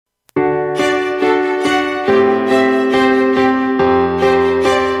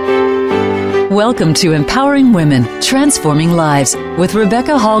Welcome to Empowering Women, Transforming Lives with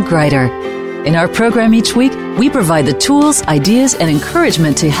Rebecca Hall Gruyter. In our program each week, we provide the tools, ideas, and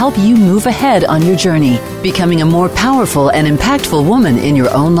encouragement to help you move ahead on your journey, becoming a more powerful and impactful woman in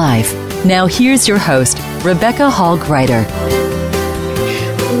your own life. Now here's your host, Rebecca Hall Gruyter.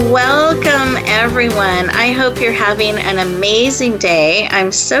 Welcome, everyone. I hope you're having an amazing day.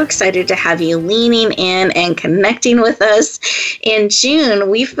 I'm so excited to have you leaning in and connecting with us. In June,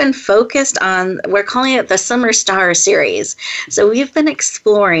 we've been focused on, we're calling it the Summer Star Series. So we've been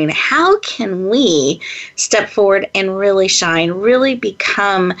exploring how can we step forward and really shine, really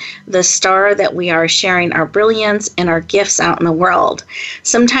become the star that we are, sharing our brilliance and our gifts out in the world.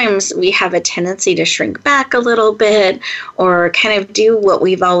 Sometimes we have a tendency to shrink back a little bit or kind of do what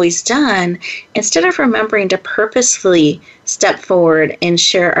we've always done, instead of remembering to purposefully step forward and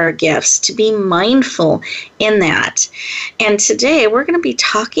share our gifts, to be mindful in that. And today we're going to be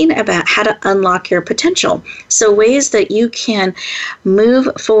talking about how to unlock your potential. So ways that you can move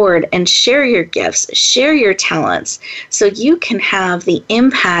forward and share your gifts, share your talents, so you can have the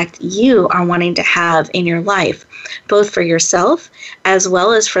impact you are wanting to have in your life, both for yourself as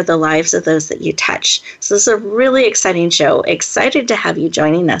well as for the lives of those that you touch. So this is a really exciting show. Excited to have you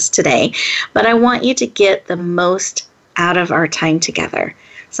joining us today, but I want you to get the most out of our time together.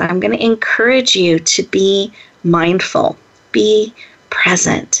 So I'm going to encourage you to be mindful, be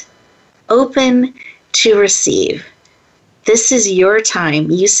present, open to receive. This is your time.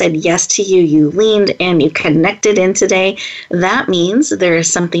 You said yes to you. You leaned in. You connected in today. That means there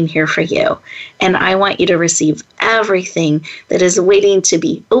is something here for you. And I want you to receive everything that is waiting to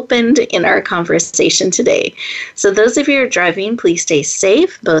be opened in our conversation today. So those of you who are driving, please stay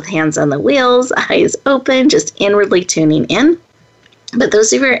safe. Both hands on the wheels, eyes open, just inwardly tuning in. But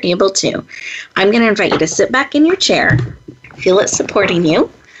those of you who are able to, I'm going to invite you to sit back in your chair. Feel it supporting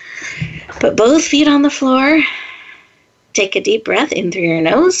you. Put both feet on the floor. Take a deep breath in through your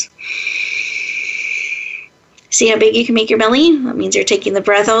nose. See how big you can make your belly? That means you're taking the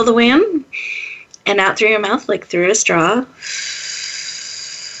breath all the way in and out through your mouth like through a straw.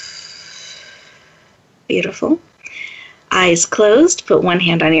 Beautiful. Eyes closed. Put one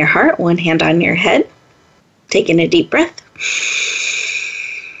hand on your heart, one hand on your head. Taking a deep breath.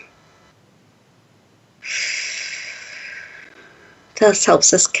 This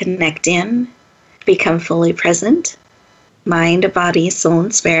helps us connect in, become fully present. Mind, body, soul,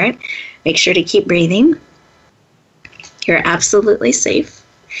 and spirit. Make sure to keep breathing. You're absolutely safe.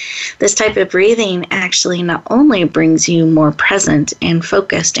 This type of breathing actually not only brings you more present and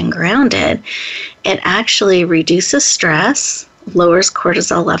focused and grounded, it actually reduces stress, lowers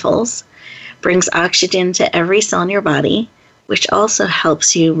cortisol levels, brings oxygen to every cell in your body, which also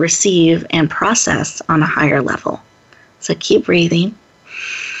helps you receive and process on a higher level. So keep breathing.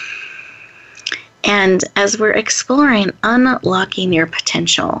 And as we're exploring unlocking your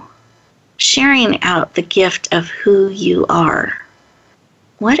potential, sharing out the gift of who you are,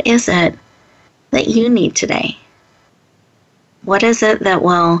 what is it that you need today? What is it that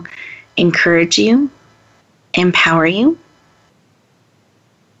will encourage you, empower you,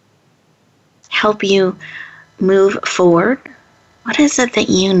 help you move forward? What is it that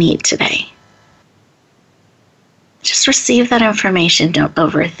you need today? Just receive that information. Don't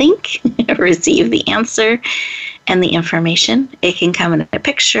overthink. Receive the answer and the information. It can come in a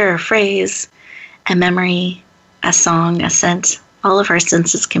picture, a phrase, a memory, a song, a scent. All of our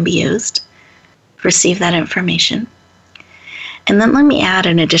senses can be used. Receive that information. And then let me add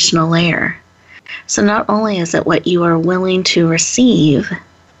an additional layer. So not only is it what you are willing to receive,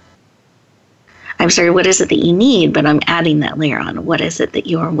 what is it that you need? But I'm adding that layer on. What is it that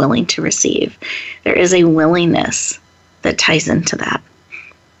you are willing to receive? There is a willingness that ties into that.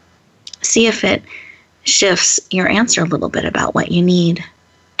 See if it shifts your answer a little bit about what you need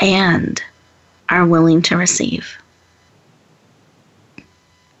and are willing to receive.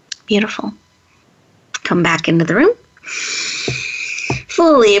 Beautiful. Come back into the room.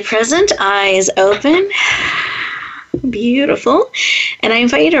 Fully present, eyes open. Beautiful. And I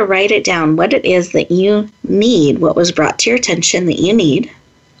invite you to write it down, what it is that you need, what was brought to your attention that you need,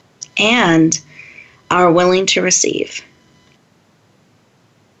 and are willing to receive.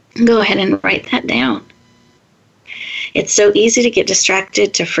 Go ahead and write that down. It's so easy to get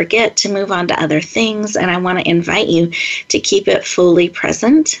distracted, to forget, to move on to other things, and I want to invite you to keep it fully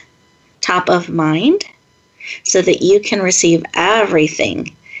present, top of mind, so that you can receive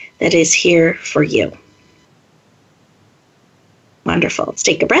everything that is here for you. Wonderful. Let's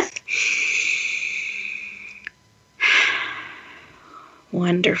take a breath.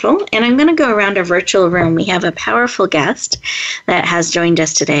 Wonderful. And I'm going to go around our virtual room. We have a powerful guest that has joined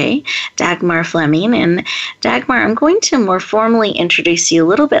us today, Dagmar Fleming. And Dagmar, I'm going to more formally introduce you a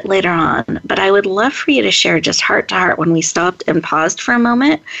little bit later on, but I would love for you to share just heart to heart when we stopped and paused for a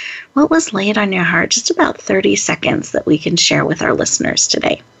moment. What was laid on your heart? Just about 30 seconds that we can share with our listeners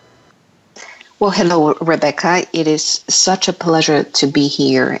today. Well, hello, Rebecca. It is such a pleasure to be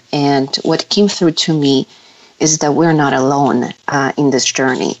here. And what came through to me is that we're not alone in this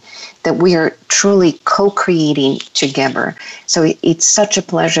journey, that we are truly co-creating together. So it's such a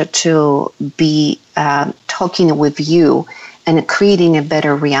pleasure to be talking with you and creating a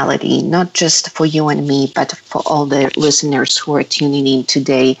better reality, not just for you and me, but for all the listeners who are tuning in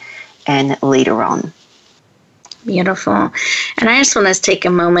today and later on. Beautiful. And I just want to take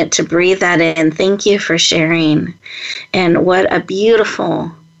a moment to breathe that in. Thank you for sharing. And what a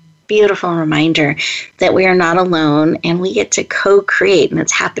beautiful reminder that we are not alone and we get to co-create, and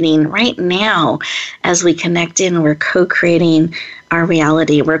it's happening right now as we connect in. We're co-creating our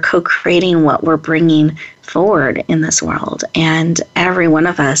reality. We're co-creating what we're bringing forward in this world, and every one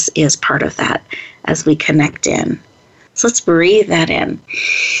of us is part of that as we connect in. So let's breathe that in.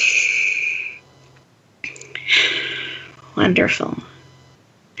 Wonderful.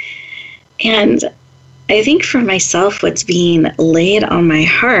 And I think for myself, what's being laid on my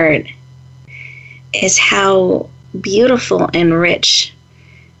heart is how beautiful and rich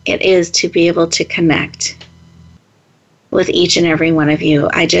it is to be able to connect with each and every one of you.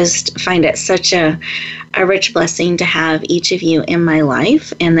 I just find it such a rich blessing to have each of you in my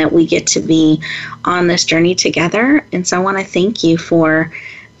life and that we get to be on this journey together. And so I want to thank you for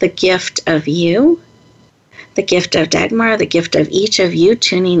the gift of you, the gift of Dagmar, the gift of each of you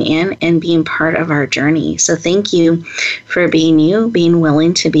tuning in and being part of our journey. So thank you for being you, being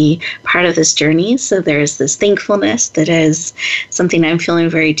willing to be part of this journey. So there's this thankfulness that is something I'm feeling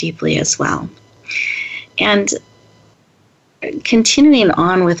very deeply as well. And continuing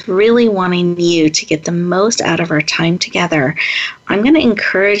on with really wanting you to get the most out of our time together, I'm going to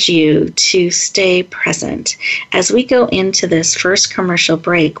encourage you to stay present. As we go into this first commercial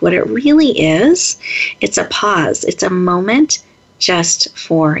break, what it really is, it's a pause. It's a moment just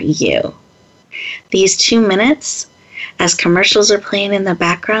for you. These 2 minutes, as commercials are playing in the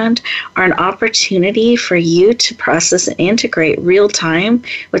background, are an opportunity for you to process and integrate real time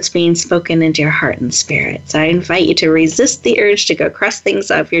what's being spoken into your heart and spirit. So I invite you to resist the urge to go cross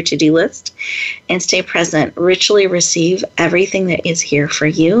things off your to-do list and stay present, richly receive everything that is here for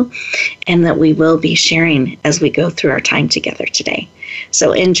you and that we will be sharing as we go through our time together today.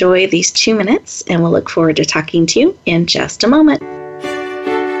 So enjoy these 2 minutes and we'll look forward to talking to you in just a moment.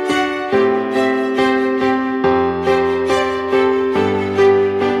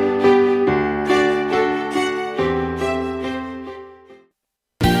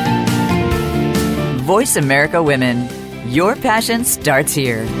 Voice America Women. Your passion starts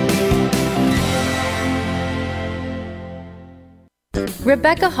here.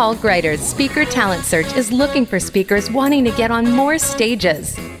 Rebecca Hall Gruyter's Speaker Talent Search is looking for speakers wanting to get on more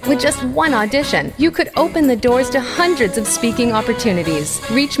stages. With just one audition, you could open the doors to hundreds of speaking opportunities,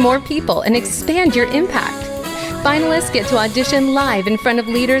 reach more people, and expand your impact. Finalists get to audition live in front of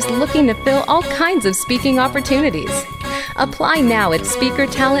leaders looking to fill all kinds of speaking opportunities. Apply now at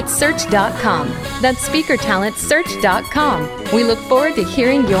speakertalentsearch.com. That's speakertalentsearch.com. We look forward to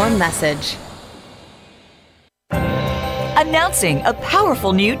hearing your message. Announcing a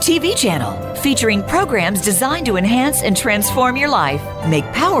powerful new TV channel featuring programs designed to enhance and transform your life. Make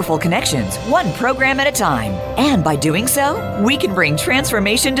powerful connections, one program at a time. And by doing so, we can bring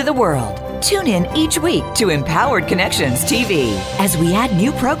transformation to the world. Tune in each week to Empowered Connections TV as we add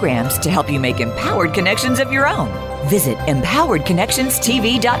new programs to help you make empowered connections of your own. Visit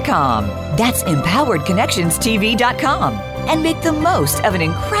empoweredconnectionstv.com. That's empoweredconnectionstv.com and make the most of an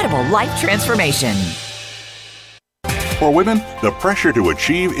incredible life transformation. For women, the pressure to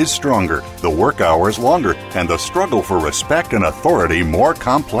achieve is stronger, the work hours longer, and the struggle for respect and authority more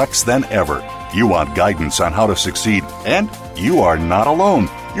complex than ever. You want guidance on how to succeed, and you are not alone.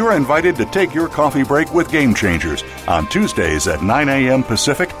 You're invited to take your coffee break with Game Changers on Tuesdays at 9 a.m.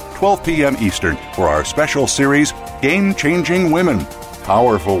 Pacific, 12 p.m. Eastern for our special series, Game Changing Women.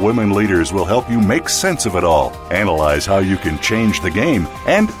 Powerful women leaders will help you make sense of it all, analyze how you can change the game,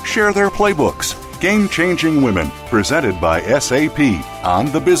 and share their playbooks. Game Changing Women, presented by SAP on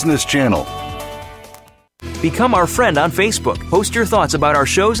the Business Channel. Become our friend on Facebook. Post your thoughts about our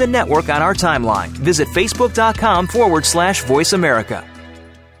shows and network on our timeline. Visit facebook.com/Voice America.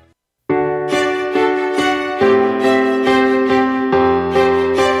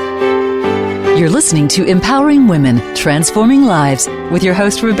 You're listening to Empowering Women, Transforming Lives with your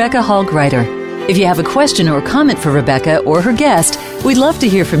host, Rebecca Hall Gruyter. If you have a question or comment for Rebecca or her guest, we'd love to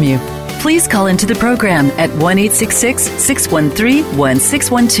hear from you. Please call into the program at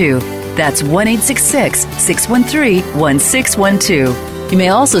 1-866-613-1612. That's 1-866-613-1612. You may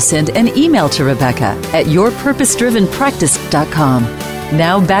also send an email to Rebecca at yourpurposedrivenpractice.com.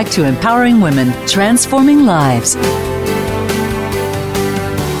 Now back to Empowering Women, Transforming Lives.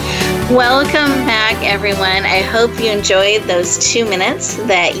 Welcome back, everyone. I hope you enjoyed those 2 minutes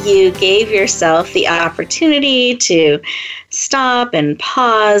that you gave yourself the opportunity to stop and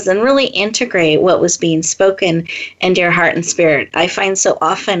pause and really integrate what was being spoken into your heart and spirit. I find so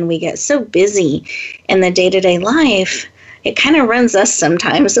often we get so busy in the day-to-day life, it kind of runs us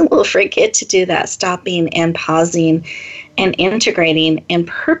sometimes, and we'll forget to do that stopping and pausing and integrating and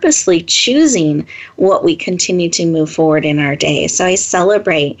purposely choosing what we continue to move forward in our day. So I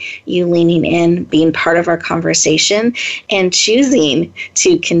celebrate you leaning in, being part of our conversation, and choosing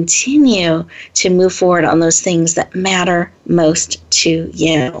to continue to move forward on those things that matter most to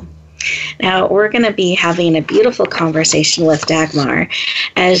you. Now, we're going to be having a beautiful conversation with Dagmar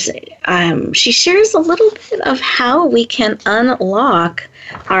as she shares a little bit of how we can unlock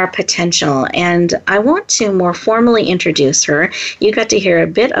our potential. And I want to more formally introduce her. You got to hear a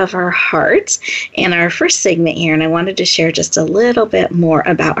bit of her heart in our first segment here, and I wanted to share just a little bit more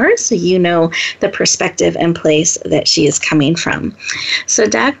about her so you know the perspective and place that she is coming from. So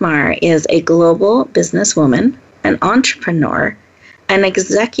Dagmar is a global businesswoman, an entrepreneur, an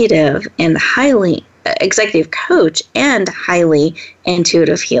executive coach, and highly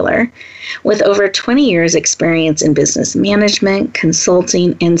intuitive healer with over 20 years experience in business management,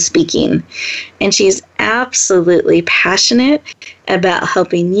 consulting, and speaking. And she's absolutely passionate about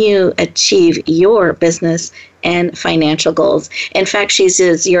helping you achieve your business and financial goals. In fact, she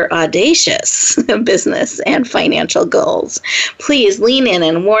says your audacious business and financial goals. Please lean in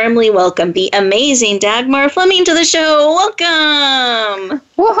and warmly welcome the amazing Dagmar Fleming to the show. Welcome.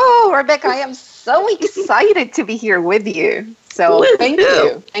 Woohoo, Rebecca, I am so excited to be here with you. So thank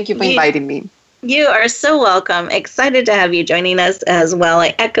you. Thank you for inviting me. You are so welcome. Excited to have you joining us as well.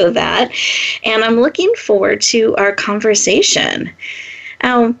 I echo that. And I'm looking forward to our conversation.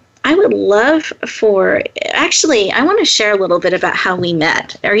 I would love I want to share a little bit about how we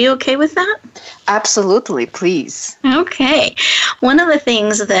met. Are you okay with that? Absolutely, please. Okay. One of the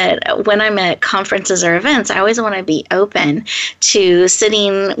things that when I'm at conferences or events, I always want to be open to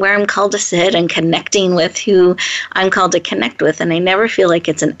sitting where I'm called to sit and connecting with who I'm called to connect with. And I never feel like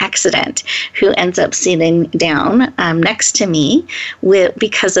it's an accident who ends up sitting down next to me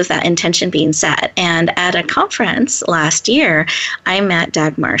because of that intention being set. And at a conference last year, I met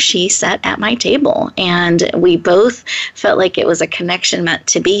Dagmar. She sat at my table, and we both felt like it was a connection meant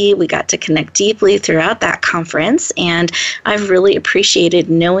to be. We got to connect deeply throughout that conference, and I've really appreciated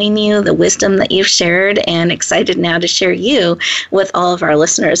knowing you, the wisdom that you've shared, and excited now to share you with all of our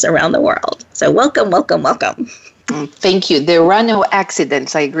listeners around the world. So welcome, welcome, welcome. Thank you. There are no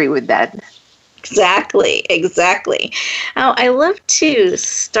accidents. I agree with that. Exactly. Now, I love to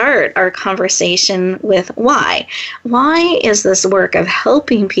start our conversation with why. Why is this work of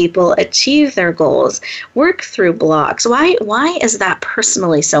helping people achieve their goals, work through blocks? Why is that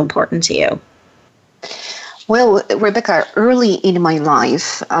personally so important to you? Well, Rebecca, early in my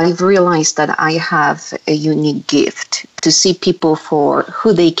life, I've realized that I have a unique gift to see people for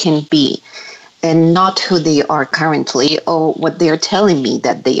who they can be, and not who they are currently or what they're telling me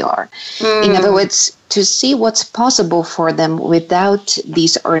that they are. In other words, to see what's possible for them without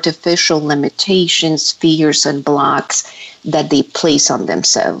these artificial limitations, fears, and blocks that they place on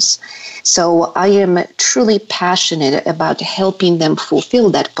themselves. So I am truly passionate about helping them fulfill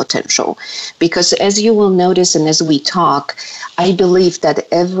that potential, because as you will notice and as we talk, I believe that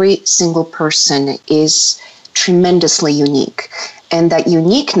every single person is tremendously unique. And that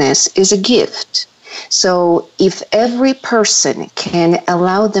uniqueness is a gift. So if every person can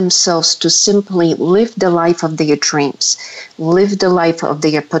allow themselves to simply live the life of their dreams, live the life of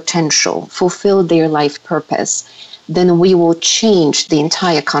their potential, fulfill their life purpose, then we will change the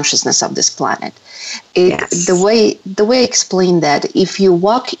entire consciousness of this planet. The way I explain that, if you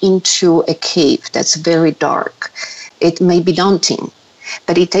walk into a cave that's very dark, it may be daunting.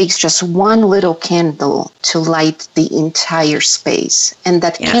 But it takes just one little candle to light the entire space. And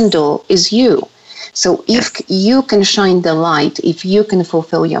that candle is you. So if you can shine the light, if you can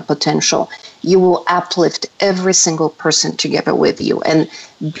fulfill your potential, you will uplift every single person together with you. And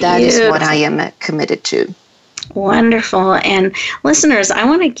that is what I am committed to. Wonderful. And listeners, I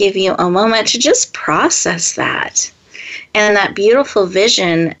want to give you a moment to just process that. and that beautiful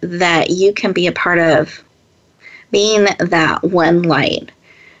vision that you can be a part of, being that one light,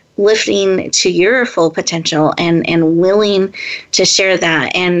 lifting to your full potential and willing to share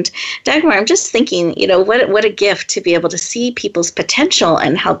that. And Dagmar, I'm just thinking, what a gift to be able to see people's potential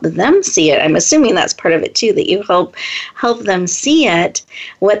and help them see it. I'm assuming that's part of it too, that you help them see it,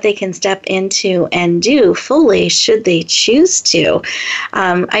 what they can step into and do fully should they choose to.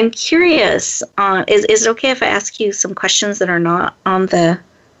 I'm curious, is it okay if I ask you some questions that are not on the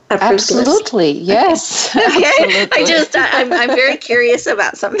Absolutely, yes. Okay. Absolutely. I'm very curious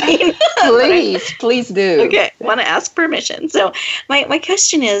about something. Please do. Okay, I want to ask permission. So my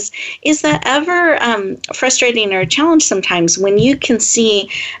question is that ever frustrating or a challenge sometimes when you can see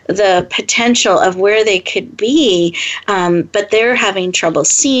the potential of where they could be, but they're having trouble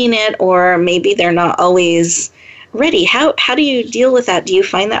seeing it, or maybe they're not always ready? How do you deal with that? Do you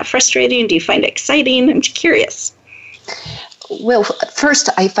find that frustrating? Do you find it exciting? I'm just curious. Well, first,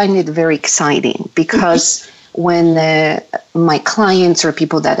 I find it very exciting because when my clients or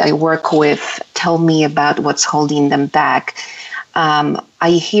people that I work with tell me about what's holding them back,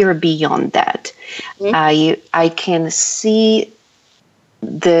 I hear beyond that. I can see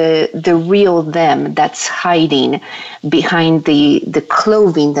the real them that's hiding behind the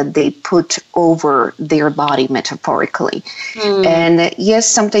clothing that they put over their body, metaphorically. And yes,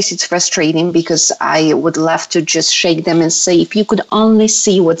 sometimes it's frustrating because I would love to just shake them and say, if you could only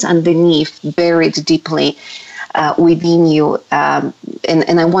see what's underneath, buried deeply within you,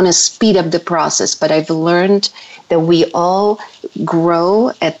 and I want to speed up the process, but I've learned that we all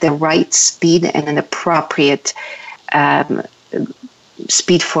grow at the right speed and an appropriate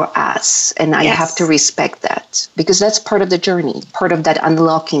speed for us, and I have to respect that because that's part of the journey, part of that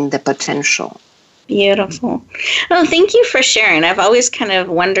unlocking the potential. Beautiful. Oh, thank you for sharing. I've always kind of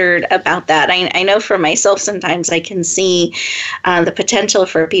wondered about that. I know for myself, sometimes I can see the potential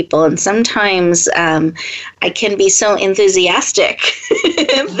for people, and sometimes I can be so enthusiastic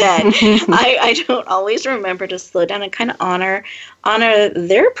that I don't always remember to slow down and kind of honor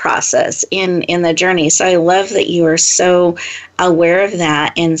their process in the journey. So I love that you are so aware of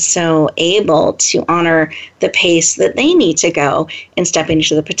that and so able to honor the pace that they need to go in stepping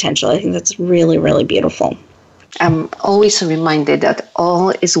into the potential. I think that's really, really beautiful. I'm always reminded that all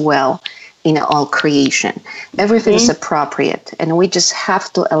is well in all creation. Everything is appropriate, and we just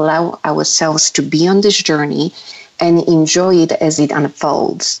have to allow ourselves to be on this journey and enjoy it as it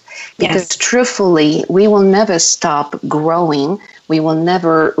unfolds. Because truthfully, we will never stop growing. We will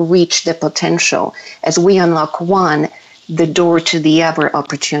never reach the potential. As we unlock one, the door to the other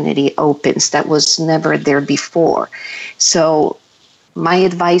opportunity opens that was never there before. So my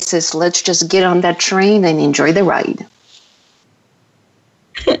advice is, let's just get on that train and enjoy the ride.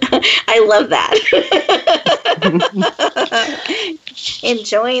 I love that.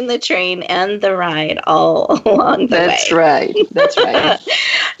 Enjoying the train and the ride all along the way. That's right.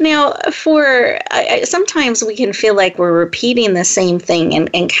 Now, sometimes we can feel like we're repeating the same thing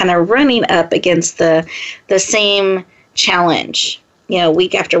and kind of running up against the same challenge.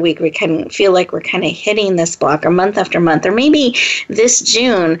 Week after week, we can feel like we're kind of hitting this block, or month after month, or maybe this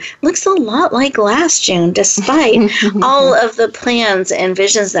June looks a lot like last June, despite all of the plans and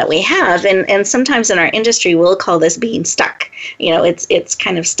visions that we have. And sometimes in our industry, we'll call this being stuck. It's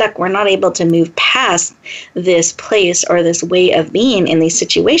kind of stuck. We're not able to move past this place or this way of being in these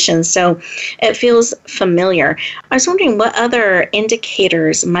situations. So it feels familiar. I was wondering what other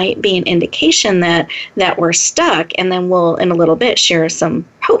indicators might be an indication that we're stuck, and then we'll, in a little bit, share some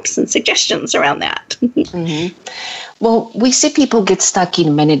hopes and suggestions around that. Well, we see people get stuck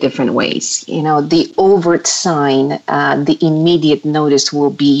in many different ways. The overt sign, the immediate notice will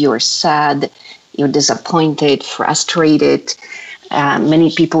be you're sad, you're disappointed, frustrated.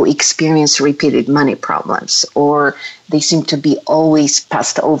 Many people experience repeated money problems, or they seem to be always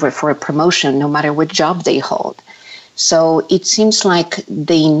passed over for a promotion no matter what job they hold. So it seems like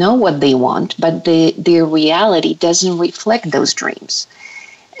they know what they want, but their reality doesn't reflect those dreams.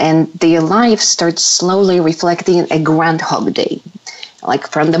 And their life starts slowly reflecting a Groundhog Day, like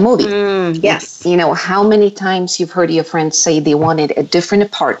from the movie. Yes. How many times you've heard your friends say they wanted a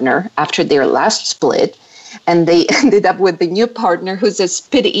different partner after their last split, and they ended up with the new partner who's a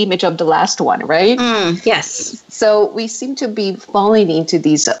spit image of the last one, right? Yes. So we seem to be falling into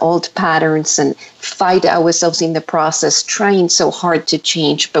these old patterns and fight ourselves in the process, trying so hard to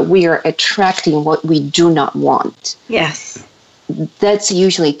change, but we are attracting what we do not want. Yes. That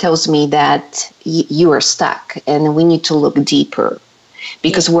usually tells me that you are stuck and we need to look deeper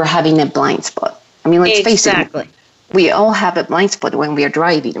because we're having a blind spot. I mean, let's face it. We all have a blind spot when we are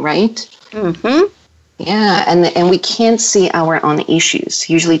driving, right? Yeah, and we can't see our own issues.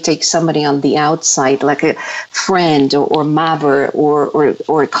 Usually take somebody on the outside, like a friend or mother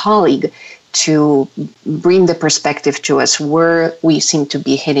or a colleague, to bring the perspective to us where we seem to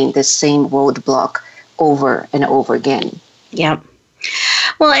be hitting the same roadblock over and over again. Yep.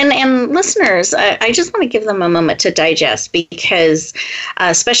 Well, and listeners, I just want to give them a moment to digest, because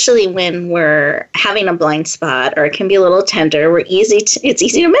especially when we're having a blind spot, or it can be a little tender, it's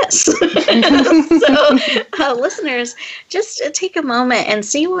easy to miss. So listeners, just take a moment and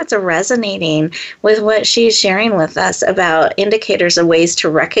see what's resonating with what she's sharing with us about indicators of ways to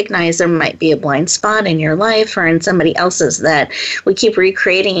recognize there might be a blind spot in your life or in somebody else's that we keep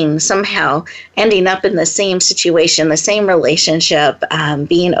recreating, somehow ending up in the same situation, the same relationship,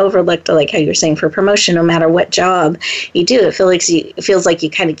 being overlooked, like how you're saying, for promotion, no matter what job you do. It feels like you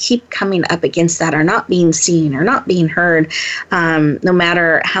kind of keep coming up against that, or not being seen, or not being heard, no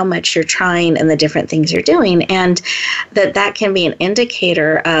matter how much you're trying and the different things you're doing. And that can be an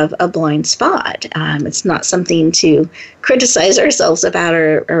indicator of a blind spot. It's not something to criticize ourselves about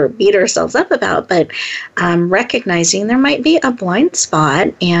or beat ourselves up about, but recognizing there might be a blind spot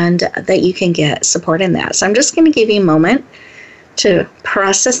and that you can get support in that. So I'm just going to give you a moment to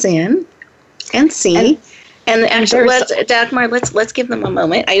process in and see. And actually, Dagmar, let's give them a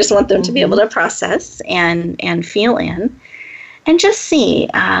moment. I just want them to be able to process and feel in and just see.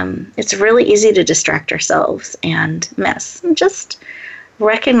 It's really easy to distract ourselves and miss. And just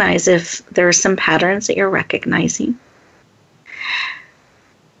recognize if there are some patterns that you're recognizing.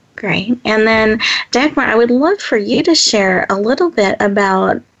 Great. And then, Dagmar, I would love for you to share a little bit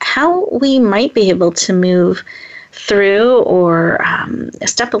about how we might be able to move through or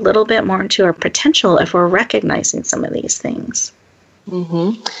step a little bit more into our potential if we're recognizing some of these things.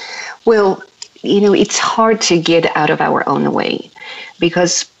 Mm-hmm. Well, it's hard to get out of our own way,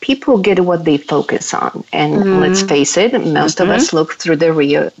 because people get what they focus on. And let's face it, most of us look through the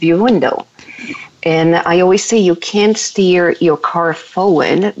rear view window. And I always say you can't steer your car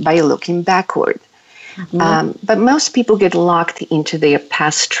forward by looking backward. But most people get locked into their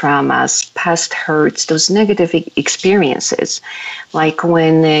past traumas, past hurts, those negative experiences, like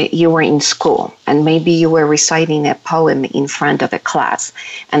when you were in school and maybe you were reciting a poem in front of a class,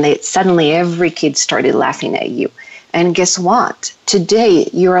 and suddenly every kid started laughing at you. And guess what? Today,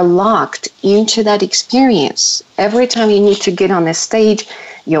 you're locked into that experience. Every time you need to get on a stage,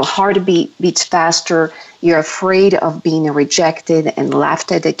 your heart beats faster. You're afraid of being rejected and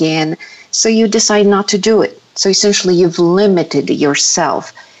laughed at again. So you decide not to do it. So essentially, you've limited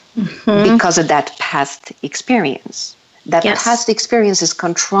yourself because of that past experience. That past experience is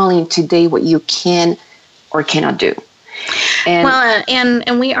controlling today what you can or cannot do.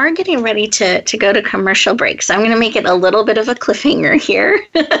 And we are getting ready to go to commercial break. So I'm going to make it a little bit of a cliffhanger here.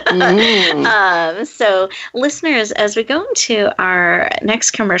 So listeners, as we go into our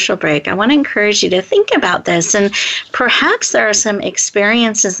next commercial break, I want to encourage you to think about this. And perhaps there are some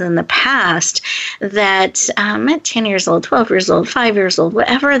experiences in the past that at 10 years old, 12 years old, 5 years old,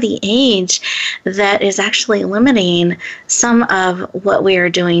 whatever the age, that is actually limiting some of what we are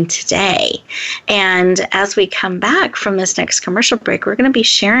doing today. And as we come back from this next commercial break, we're going to be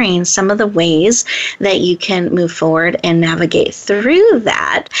sharing some of the ways that you can move forward and navigate through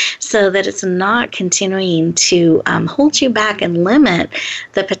that so that it's not continuing to hold you back and limit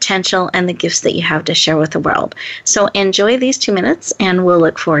the potential and the gifts that you have to share with the world. So enjoy these 2 minutes, and we'll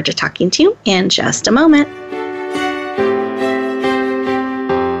look forward to talking to you in just a moment.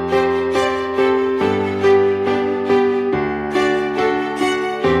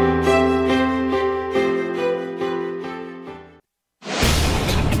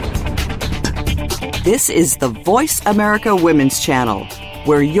 This is the Voice America Women's Channel,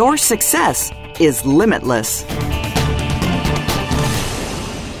 where your success is limitless.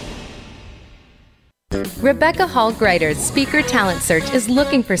 Rebecca Hall Gruyter's Speaker Talent Search is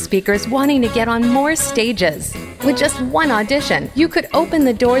looking for speakers wanting to get on more stages. With just one audition, you could open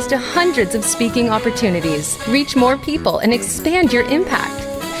the doors to hundreds of speaking opportunities, reach more people, and expand your impact.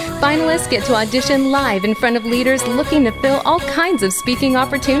 Finalists get to audition live in front of leaders looking to fill all kinds of speaking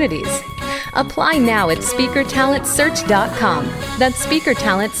opportunities. Apply now at SpeakerTalentSearch.com. That's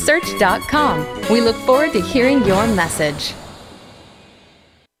SpeakerTalentSearch.com. We look forward to hearing your message.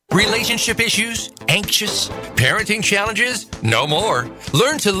 Relationship issues? Anxious? Parenting challenges? No more.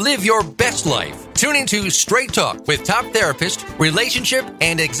 Learn to live your best life. Tune into Straight Talk with top therapist, relationship,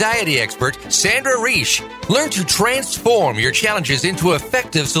 and anxiety expert Sandra Reish. Learn to transform your challenges into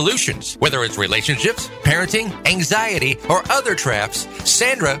effective solutions. Whether it's relationships, parenting, anxiety, or other traps,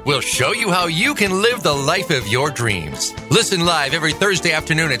 Sandra will show you how you can live the life of your dreams. Listen live every Thursday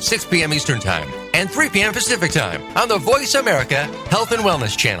afternoon at 6 p.m. Eastern Time. and 3 p.m. Pacific Time on the Voice America Health and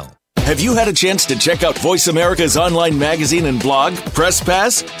Wellness Channel. Have you had a chance to check out Voice America's online magazine and blog, Press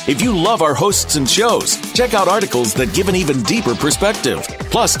Pass? If you love our hosts and shows, check out articles that give an even deeper perspective.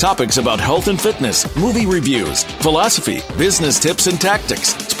 Plus topics about health and fitness, movie reviews, philosophy, business tips and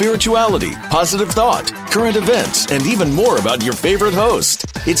tactics, spirituality, positive thought, current events, and even more about your favorite host.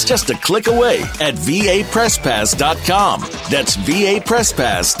 It's just a click away at vapresspass.com. That's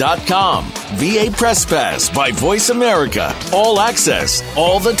vapresspass.com. VA Press Pass by Voice America. All access,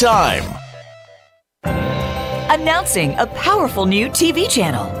 all the time. Announcing a powerful new TV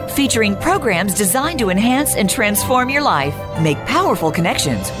channel featuring programs designed to enhance and transform your life. Make powerful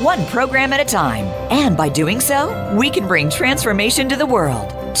connections, one program at a time. And by doing so, we can bring transformation to the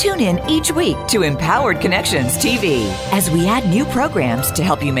world. Tune in each week to Empowered Connections TV as we add new programs to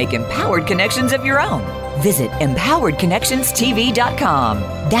help you make empowered connections of your own. Visit empoweredconnectionstv.com.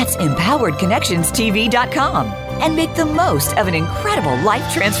 That's empoweredconnectionstv.com. And make the most of an incredible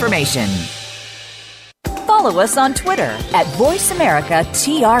life transformation. Follow us on Twitter at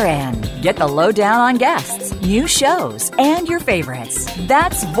VoiceAmericaTRN. Get the lowdown on guests, new shows, and your favorites.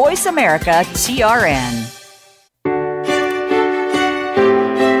 That's VoiceAmericaTRN.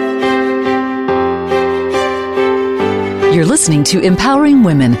 You're listening to Empowering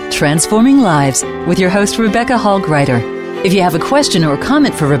Women, Transforming Lives with your host, Rebecca Hall Gruyter. If you have a question or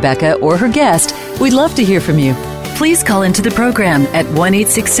comment for Rebecca or her guest, we'd love to hear from you. Please call into the program at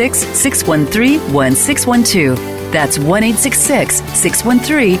 1-866-613-1612. That's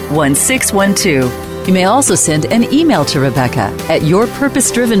 1-866-613-1612. You may also send an email to Rebecca at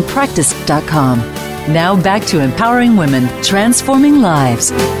yourpurposedrivenpractice.com. Now back to Empowering Women, Transforming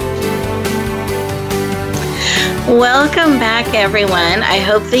Lives. Welcome back, everyone. I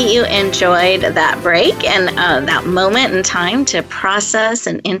hope that you enjoyed that break and that moment in time to process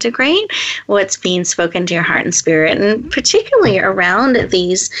and integrate what's being spoken to your heart and spirit, and particularly around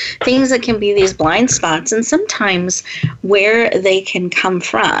these things that can be these blind spots and sometimes where they can come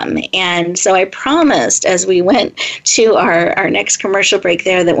from. And so I promised as we went to our next commercial break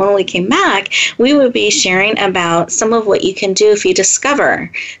there that when we came back, we would be sharing about some of what you can do if you discover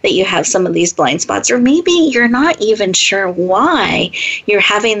that you have some of these blind spots, or maybe you're not even sure why you're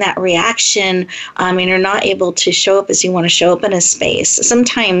having that reaction and you're not able to show up as you want to show up in a space.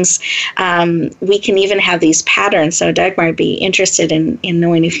 Sometimes we can even have these patterns. So Dagmar, I'd be interested in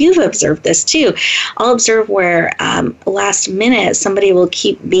knowing if you've observed this too. I'll observe where last minute somebody will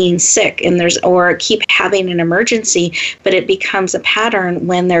keep being sick or keep having an emergency, but it becomes a pattern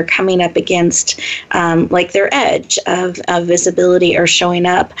when they're coming up against like their edge of visibility or showing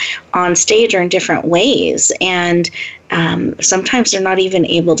up on stage or in different ways. And sometimes they're not even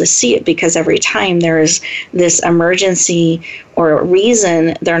able to see it because every time there's this emergency or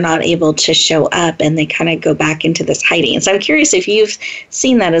reason, they're not able to show up and they kind of go back into this hiding. So I'm curious if you've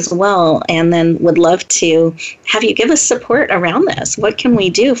seen that as well, and then would love to have you give us support around this. What can we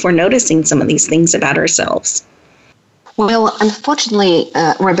do if we're noticing some of these things about ourselves? Well, unfortunately,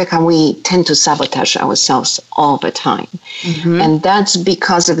 Rebecca, we tend to sabotage ourselves all the time. Mm-hmm. And that's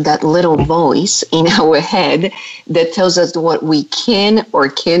because of that little voice in our head that tells us what we can or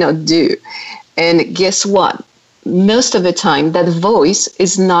cannot do. And guess what? Most of the time, that voice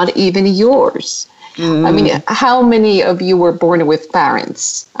is not even yours. Mm. I mean, how many of you were born with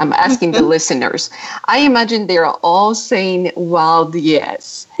parents? I'm asking the listeners. I imagine they're all saying wild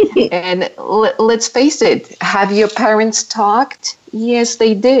yes. And let's face it, have your parents talked? Yes,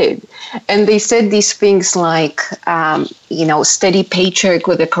 they did. And they said these things like, steady paycheck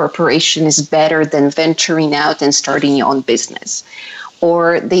with a corporation is better than venturing out and starting your own business.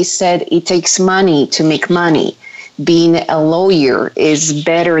 Or they said it takes money to make money. Being a lawyer is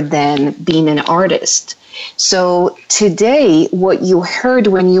better than being an artist. So today, what you heard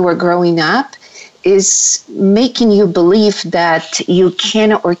when you were growing up is making you believe that you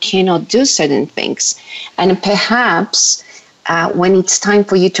can or cannot do certain things. And perhaps when it's time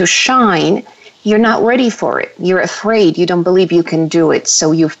for you to shine, you're not ready for it. You're afraid. You don't believe you can do it.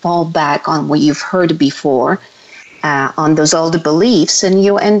 So you fall back on what you've heard before, on those old beliefs, and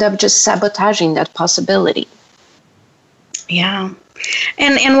you end up just sabotaging that possibility. Yeah.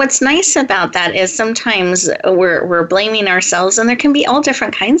 And what's nice about that is sometimes we're blaming ourselves, and there can be all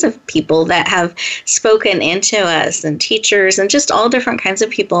different kinds of people that have spoken into us, and teachers, and just all different kinds of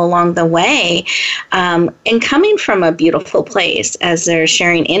people along the way, and coming from a beautiful place as they're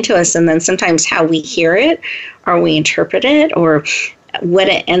sharing into us. And then sometimes how we hear it or we interpret it or what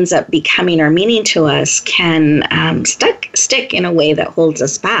it ends up becoming or meaning to us can stick in a way that holds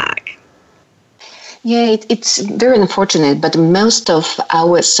us back. Yeah, it's very unfortunate, but most of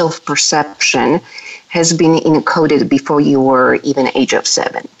our self-perception has been encoded before you were even age of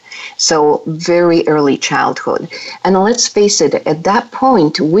 7. So very early childhood. And let's face it, at that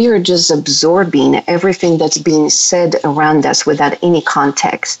point, we are just absorbing everything that's being said around us without any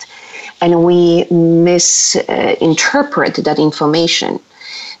context. And we misinterpret that information.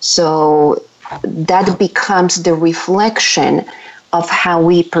 So that becomes the reflection of how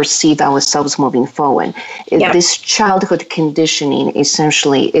we perceive ourselves moving forward. Yeah. This childhood conditioning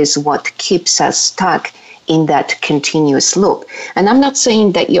essentially is what keeps us stuck in that continuous loop. And I'm not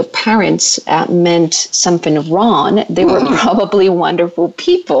saying that your parents meant something wrong. They were probably wonderful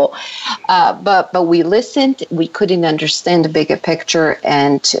people. But we listened. We couldn't understand the bigger picture.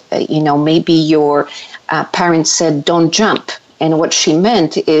 And, maybe your parents said, don't jump. And what she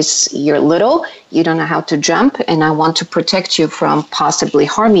meant is, you're little, you don't know how to jump, and I want to protect you from possibly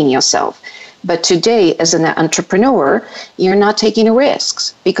harming yourself. But today, as an entrepreneur, you're not taking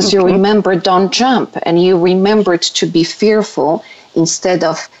risks because you remember don't jump, and you remembered to be fearful instead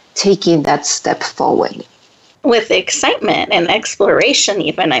of taking that step forward. With excitement and exploration,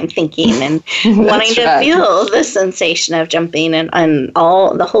 even, I'm thinking, and wanting to feel the sensation of jumping and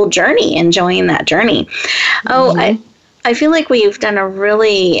all the whole journey, enjoying that journey. I feel like we've done a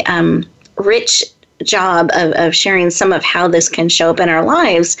really rich job of sharing some of how this can show up in our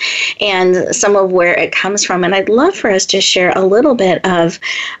lives and some of where it comes from. And I'd love for us to share a little bit of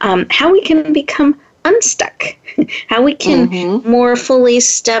how we can become unstuck, how we can more fully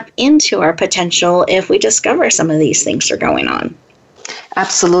step into our potential if we discover some of these things are going on.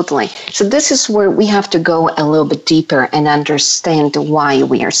 Absolutely. So this is where we have to go a little bit deeper and understand why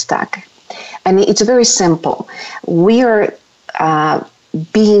we are stuck. And it's very simple. We are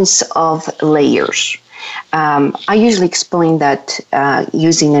beings of layers. I usually explain that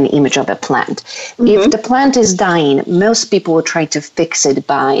using an image of a plant. If the plant is dying, most people will try to fix it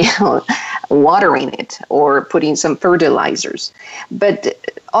by watering it or putting some fertilizers. But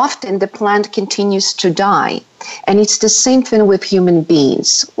often the plant continues to die. And it's the same thing with human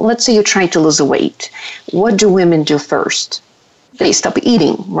beings. Let's say you're trying to lose weight. What do women do first? They stop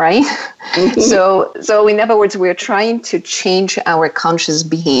eating, right? So in other words, we're trying to change our conscious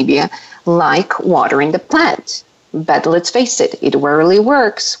behavior like watering the plant. But let's face it, it rarely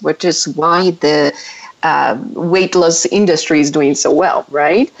works, which is why the weight loss industry is doing so well,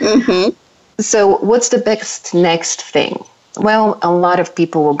 right? So what's the best next thing? Well, a lot of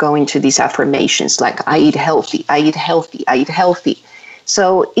people will go into these affirmations like, I eat healthy, I eat healthy, I eat healthy.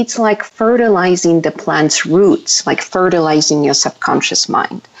 So it's like fertilizing the plant's roots, like fertilizing your subconscious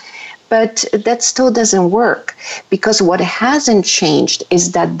mind. But that still doesn't work because what hasn't changed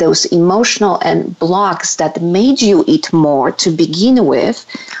is that those emotional and blocks that made you eat more to begin with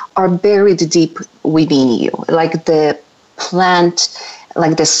are buried deep within you, like the plant,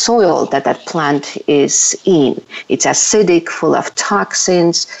 like the soil that plant is in. It's acidic, full of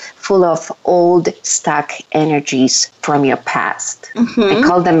toxins, full of old stuck energies from your past. I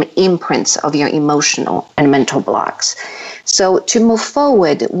call them imprints of your emotional and mental blocks. So to move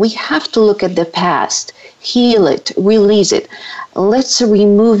forward, we have to look at the past, heal it, release it. Let's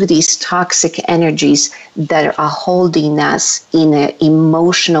remove these toxic energies that are holding us in an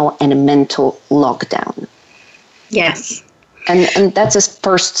emotional and mental lockdown. Yes. And that's a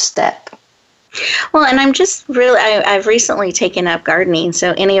first step. Well, and I'm just really, I've recently taken up gardening.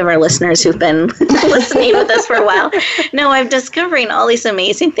 So any of our listeners who've been listening with us for a while know I'm discovering all these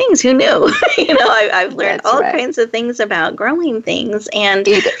amazing things. Who knew? I've learned all kinds of things about growing things. And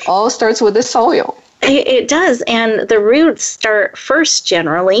it all starts with the soil. It does. And the roots start first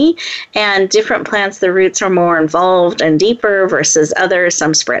generally. And different plants, the roots are more involved and deeper versus others.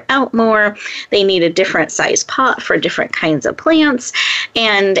 Some spread out more. They need a different size pot for different kinds of plants.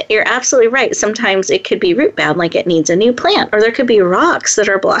 And you're absolutely right. Sometimes it could be root bound, like it needs a new plant. Or there could be rocks that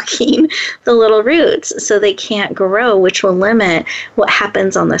are blocking the little roots so they can't grow, which will limit what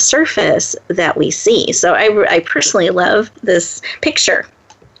happens on the surface that we see. So I personally love this picture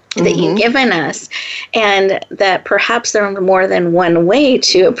that you've given us, and that perhaps there are more than one way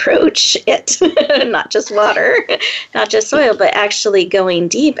to approach it, not just water, not just soil, but actually going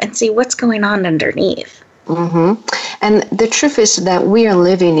deep and see what's going on underneath. And the truth is that we are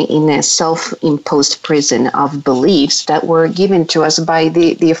living in a self-imposed prison of beliefs that were given to us by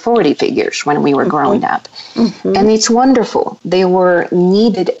the authority figures when we were growing up. And it's wonderful. They were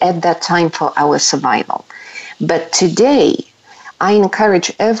needed at that time for our survival. But today, I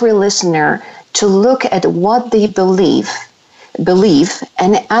encourage every listener to look at what they believe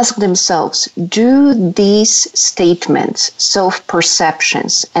and ask themselves, do these statements,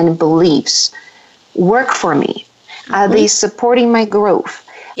 self-perceptions, and beliefs work for me? Are they supporting my growth?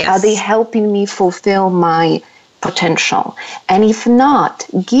 Yes. Are they helping me fulfill my potential? And if not,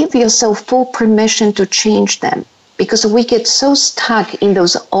 give yourself full permission to change them, because we get so stuck in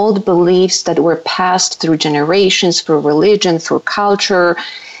those old beliefs that were passed through generations, through religion, through culture,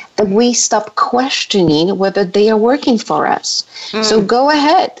 that we stop questioning whether they are working for us. So go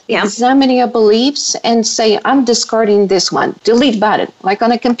ahead, examine your beliefs and say, I'm discarding this one. Delete button, like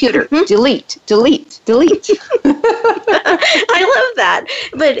on a computer. Delete, delete, delete. I love that.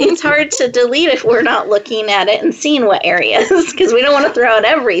 But it's hard to delete if we're not looking at it and seeing what areas, because we don't want to throw out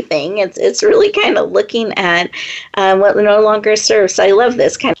everything. It's really kind of looking at what no longer serves. So I love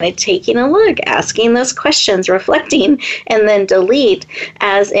this, kind of taking a look, asking those questions, reflecting, and then delete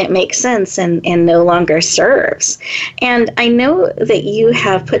as it makes sense and no longer serves. And I know that you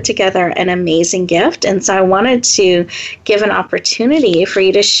have put together an amazing gift, and so I wanted to give an opportunity for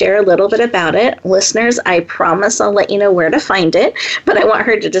you to share a little bit about it. Listeners, I promise I'll let you know where to find it, but I want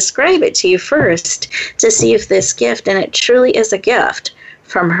her to describe it to you first to see if this gift, and it truly is a gift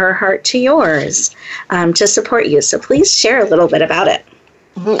from her heart to yours, to support you. So please share a little bit about it.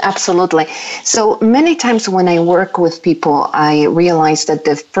 Absolutely. So many times when I work with people, I realize that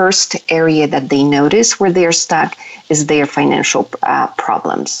the first area that they notice where they're stuck is their financial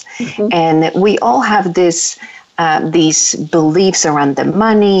problems. And we all have these beliefs around the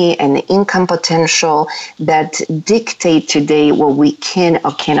money and the income potential that dictate today what we can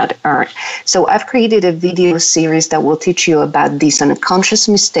or cannot earn. So I've created a video series that will teach you about these unconscious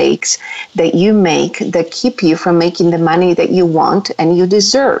mistakes that you make that keep you from making the money that you want and you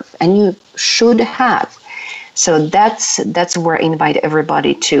deserve and you should have. So that's where I invite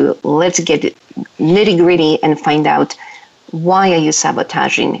everybody to. Let's get nitty gritty and find out, why are you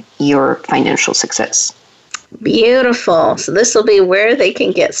sabotaging your financial success? Beautiful. So this will be where they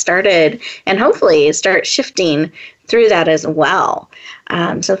can get started and hopefully start shifting through that as well.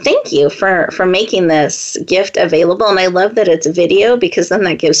 So thank you for making this gift available. And I love that it's video, because then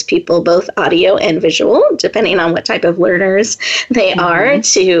that gives people both audio and visual, depending on what type of learners they are,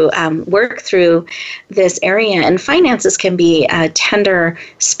 to work through this area. And finances can be a tender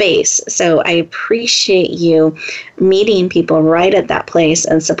space. So I appreciate you meeting people right at that place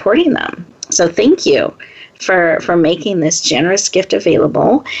and supporting them. So thank you for making this generous gift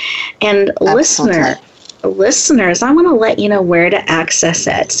available. And listeners, I want to let you know where to access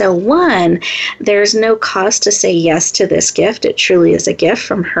it. So one, there's no cost to say yes to this gift. It truly is a gift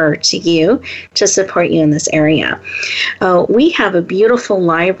from her to you to support you in this area. We have a beautiful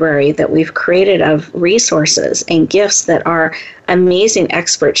library that we've created of resources and gifts that our amazing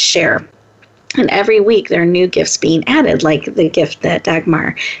experts share. And every week there are new gifts being added, like the gift that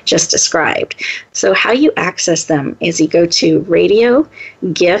Dagmar just described. So how you access them is you go to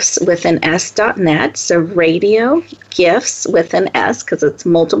radiogifts.net. So radio gifts with an S, because it's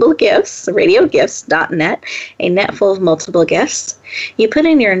multiple gifts, radiogifts.net, a net full of multiple gifts. You put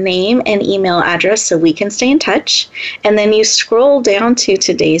in your name and email address so we can stay in touch. And then you scroll down to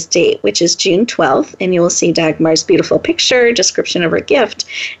today's date, which is June 12th, and you will see Dagmar's beautiful picture, description of her gift,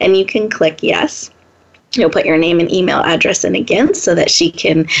 and you can click yes. You'll put your name and email address in again so that she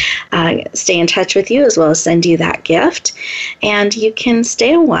can stay in touch with you as well as send you that gift. And you can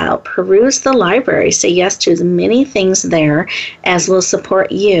stay a while, peruse the library, say yes to as many things there as will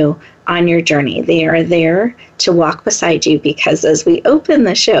support you on your journey. They are there to walk beside you, because as we open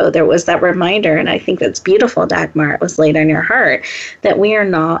the show, there was that reminder, and I think that's beautiful, Dagmar, it was laid on your heart, that we are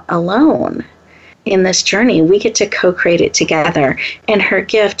not alone in this journey. We get to co-create it together. And her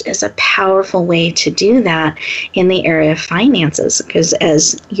gift is a powerful way to do that in the area of finances, because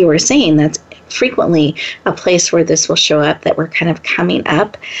as you were saying, that's frequently a place where this will show up, that we're kind of coming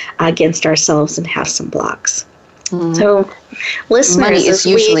up against ourselves and have some blocks. So listeners, money is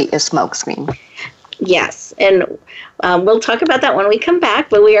usually a smokescreen. Yes, and we'll talk about that when we come back,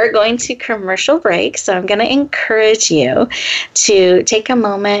 but we are going to commercial break, so I'm going to encourage you to take a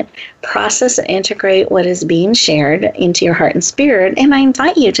moment, process and integrate what is being shared into your heart and spirit, and I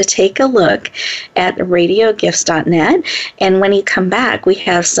invite you to take a look at radiogifts.net, and when you come back, we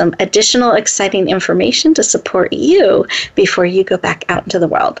have some additional exciting information to support you before you go back out into the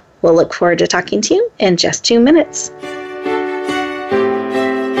world. We'll look forward to talking to you in just 2 minutes.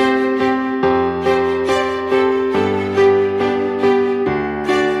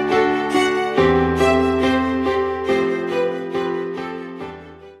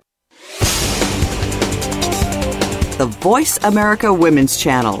 The Voice America Women's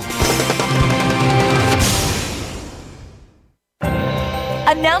Channel.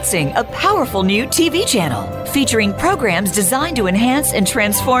 And Announcing a powerful new TV channel featuring programs designed to enhance and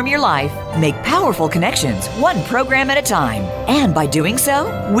transform your life. Make powerful connections, one program at a time. And by doing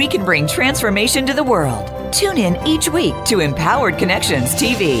so, we can bring transformation to the world. Tune in each week to Empowered Connections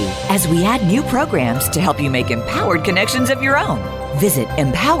TV as we add new programs to help you make empowered connections of your own. Visit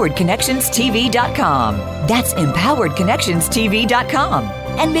empoweredconnectionstv.com. That's empoweredconnectionstv.com.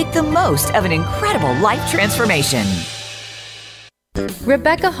 And make the most of an incredible life transformation.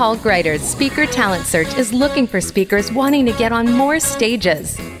 Rebecca Hall Gruyter's Speaker Talent Search is looking for speakers wanting to get on more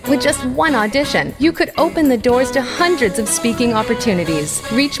stages. With just one audition, you could open the doors to hundreds of speaking opportunities,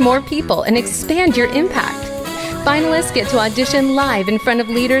 reach more people, and expand your impact. Finalists get to audition live in front of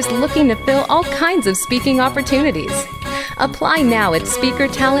leaders looking to fill all kinds of speaking opportunities. Apply now at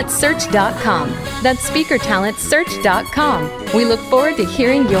speakertalentsearch.com. That's speakertalentsearch.com. We look forward to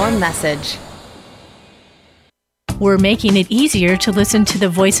hearing your message. We're making it easier to listen to the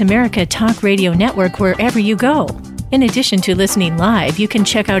Voice America Talk Radio Network wherever you go. In addition to listening live, you can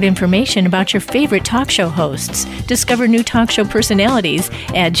check out information about your favorite talk show hosts, discover new talk show personalities,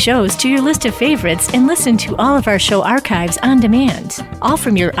 add shows to your list of favorites, and listen to all of our show archives on demand, all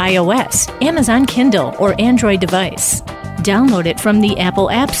from your iOS, Amazon Kindle, or Android device. Download it from the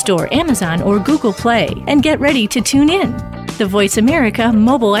Apple App Store, Amazon, or Google Play, and get ready to tune in. The Voice America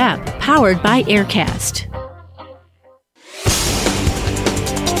mobile app, powered by Aircast.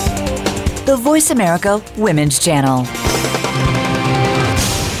 The Voice America Women's Channel.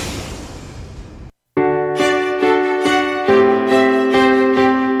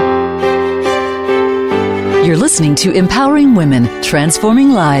 You're listening to Empowering Women,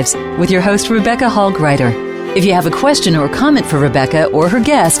 Transforming Lives with your host, Rebecca Hall Gruyter. If you have a question or comment for Rebecca or her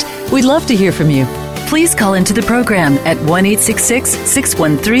guest, we'd love to hear from you. Please call into the program at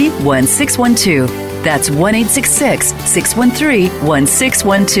 1-866-613-1612. That's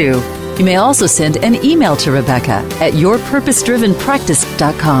 1-866-613-1612. You may also send an email to Rebecca at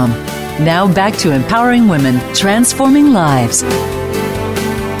yourpurposedrivenpractice.com. Now back to Empowering Women, Transforming Lives.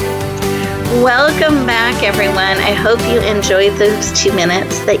 Welcome back, everyone. I hope you enjoyed those 2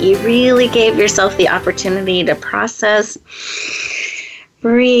 minutes, that you really gave yourself the opportunity to process,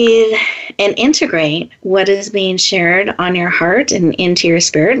 breathe, and integrate what is being shared on your heart and into your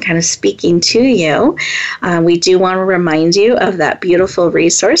spirit, and kind of speaking to you. We do want to remind you of that beautiful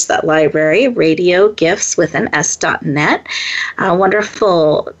resource, that library, radiogiftswithan.s.net. A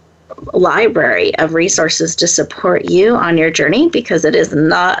wonderful library of resources to support you on your journey, because it is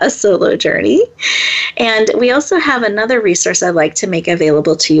not a solo journey. And we also have another resource I'd like to make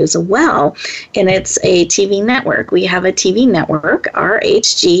available to you as well, and it's a TV network. We have a TV network,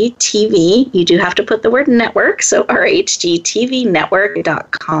 RHG TV. You do have to put the word network, so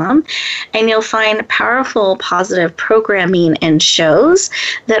RHGTVnetwork.com, and you'll find powerful, positive programming and shows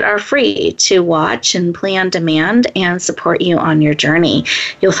that are free to watch and play on demand and support you on your journey.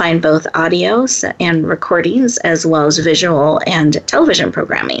 You'll find both audios and recordings, as well as visual and television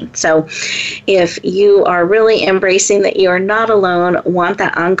programming. So if you are really embracing that you are not alone, want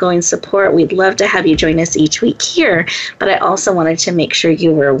that ongoing support, we'd love to have you join us each week here. But I also wanted to make sure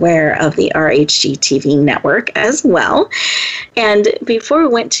you were aware of the RHG TV network as well. And before we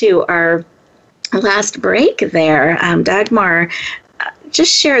went to our last break there, Dagmar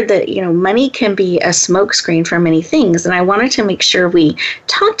just shared that, money can be a smokescreen for many things. And I wanted to make sure we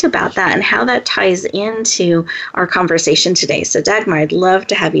talked about that and how that ties into our conversation today. So Dagmar, I'd love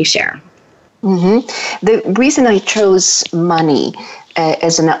to have you share. Mm-hmm. The reason I chose money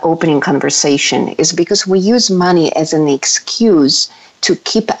as an opening conversation is because we use money as an excuse to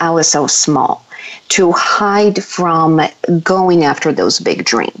keep ourselves small, to hide from going after those big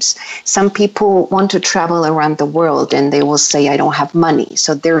dreams. Some people want to travel around the world and they will say, I don't have money,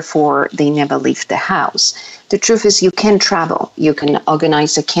 so therefore they never leave the house. The truth is you can travel. You can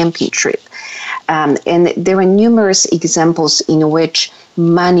organize a camping trip. And there are numerous examples in which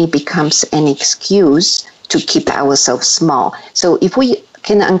money becomes an excuse to keep ourselves small. So if we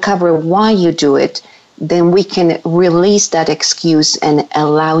can uncover why you do it, then we can release that excuse and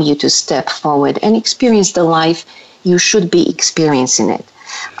allow you to step forward and experience the life you should be experiencing it.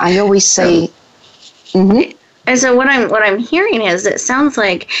 I always say, And so what I'm hearing is, it sounds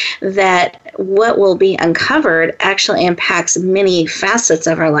like that what will be uncovered actually impacts many facets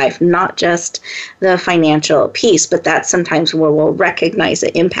of our life, not just the financial piece, but that's sometimes where we'll recognize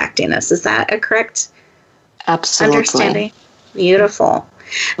it impacting us. Is that a correct understanding? Beautiful.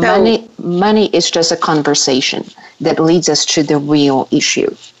 Money is just a conversation that leads us to the real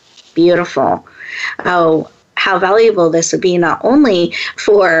issue. Beautiful. Oh, how valuable this would be, not only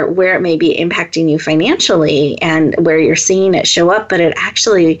for where it may be impacting you financially and where you're seeing it show up, but it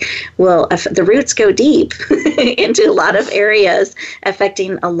actually will, the roots go deep into a lot of areas,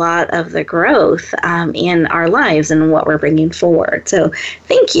 affecting a lot of the growth in our lives and what we're bringing forward. So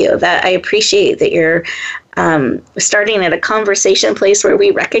thank you. That I appreciate that you're starting at a conversation place where we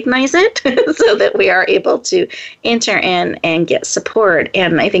recognize it so that we are able to enter in and get support.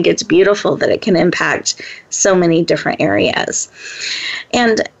 And I think it's beautiful that it can impact so many different areas.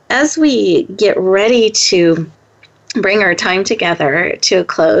 And as we get ready to bring our time together to a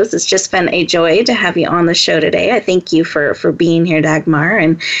close, it's just been a joy to have you on the show today. I thank you for being here, Dagmar.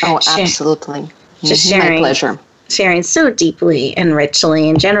 And absolutely. Just sharing. My pleasure. Sharing so deeply and richly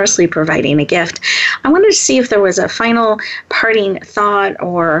and generously providing a gift. I wanted to see if there was a final parting thought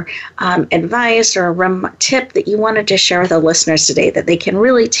or advice or a tip that you wanted to share with the listeners today that they can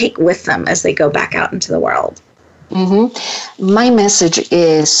really take with them as they go back out into the world. Mm-hmm. My message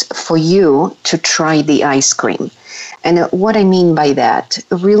is for you to try the ice cream. And what I mean by that,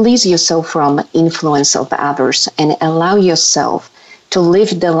 release yourself from influence of others and allow yourself to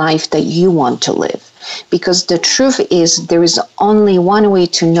live the life that you want to live. Because the truth is, there is only one way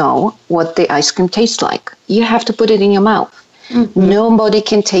to know what the ice cream tastes like. You have to put it in your mouth. Mm-hmm. Nobody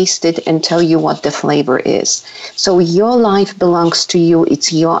can taste it and tell you what the flavor is. So your life belongs to you.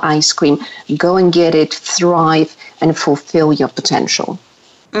 It's your ice cream. Go and get it, thrive, and fulfill your potential.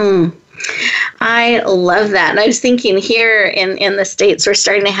 I love that. And I was thinking here in the States, we're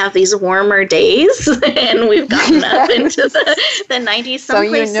starting to have these warmer days and we've gotten up into the 90s, some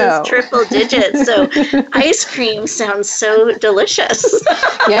places triple digits. So ice cream sounds so delicious.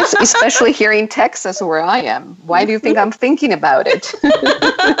 Yes, especially here in Texas where I am. Why do you think I'm thinking about it?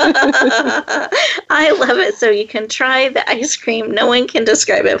 I love it. So you can try the ice cream. No one can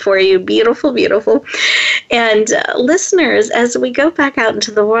describe it for you. Beautiful, beautiful. And listeners, as we go back out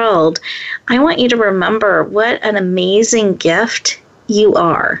into the world, I want you to remember what an amazing gift you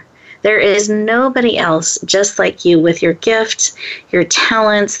are. There is nobody else just like you with your gifts, your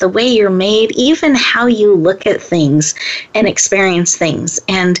talents, the way you're made, even how you look at things and experience things.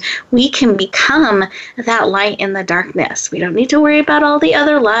 And we can become that light in the darkness. We don't need to worry about all the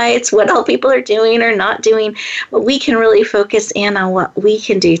other lights, what all people are doing or not doing, but we can really focus in on what we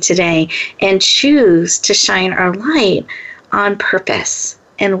can do today and choose to shine our light on purpose.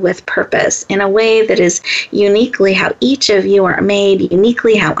 And with purpose in a way that is uniquely how each of you are made,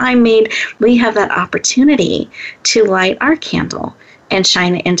 uniquely how I'm made. We have that opportunity to light our candle and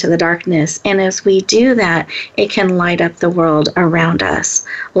shine it into the darkness. And as we do that, it can light up the world around us,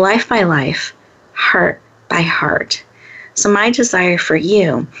 life by life, heart by heart. So my desire for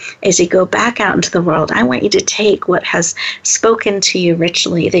you, as you go back out into the world, I want you to take what has spoken to you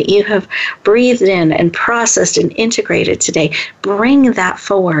richly, that you have breathed in and processed and integrated today. Bring that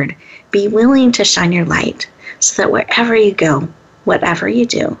forward. Be willing to shine your light so that wherever you go, whatever you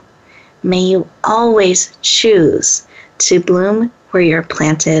do, may you always choose to bloom where you're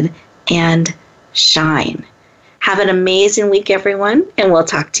planted and shine. Have an amazing week, everyone, and we'll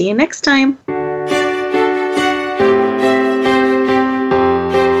talk to you next time.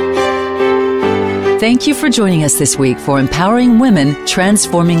 Thank you for joining us this week for Empowering Women,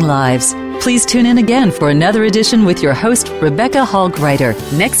 Transforming Lives. Please tune in again for another edition with your host, Rebecca Hall Gruyter,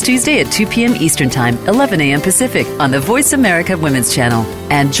 next Tuesday at 2 p.m. Eastern Time, 11 a.m. Pacific on the Voice America Women's Channel.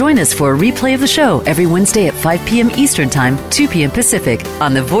 And join us for a replay of the show every Wednesday at 5 p.m. Eastern Time, 2 p.m. Pacific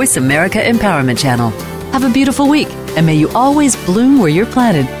on the Voice America Empowerment Channel. Have a beautiful week, and may you always bloom where you're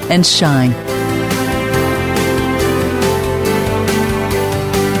planted and shine.